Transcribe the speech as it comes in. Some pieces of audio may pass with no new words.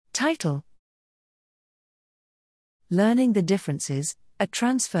Title: Learning the Differences, a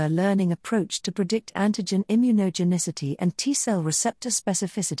Transfer Learning Approach to Predict Antigen Immunogenicity and T-Cell Receptor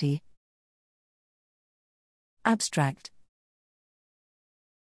Specificity. Abstract: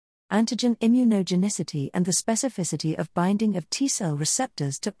 Antigen immunogenicity and the specificity of binding of T-cell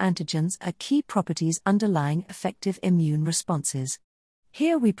receptors to antigens are key properties underlying effective immune responses.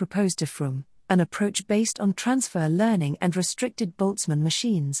 Here we propose DIFRM, an approach based on transfer learning and restricted Boltzmann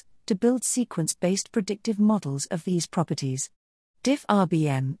machines, to build sequence-based predictive models of these properties.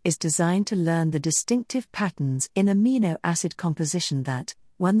 DIFRBM is designed to learn the distinctive patterns in amino acid composition that,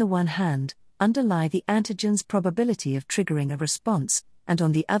 on the one hand, underlie the antigen's probability of triggering a response, and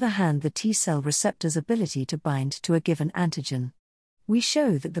on the other hand the T-cell receptor's ability to bind to a given antigen. We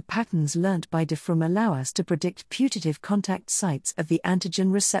show that the patterns learnt by DIFRM allow us to predict putative contact sites of the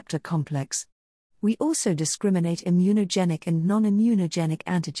antigen-receptor complex. We also discriminate immunogenic and non-immunogenic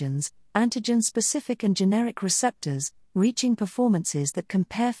antigens, antigen-specific and generic receptors, reaching performances that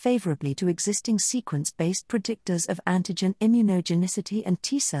compare favorably to existing sequence-based predictors of antigen immunogenicity and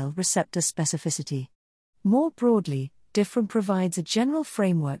T-cell receptor specificity. More broadly, DIFRM provides a general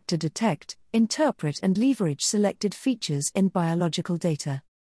framework to detect, interpret and leverage selected features in biological data.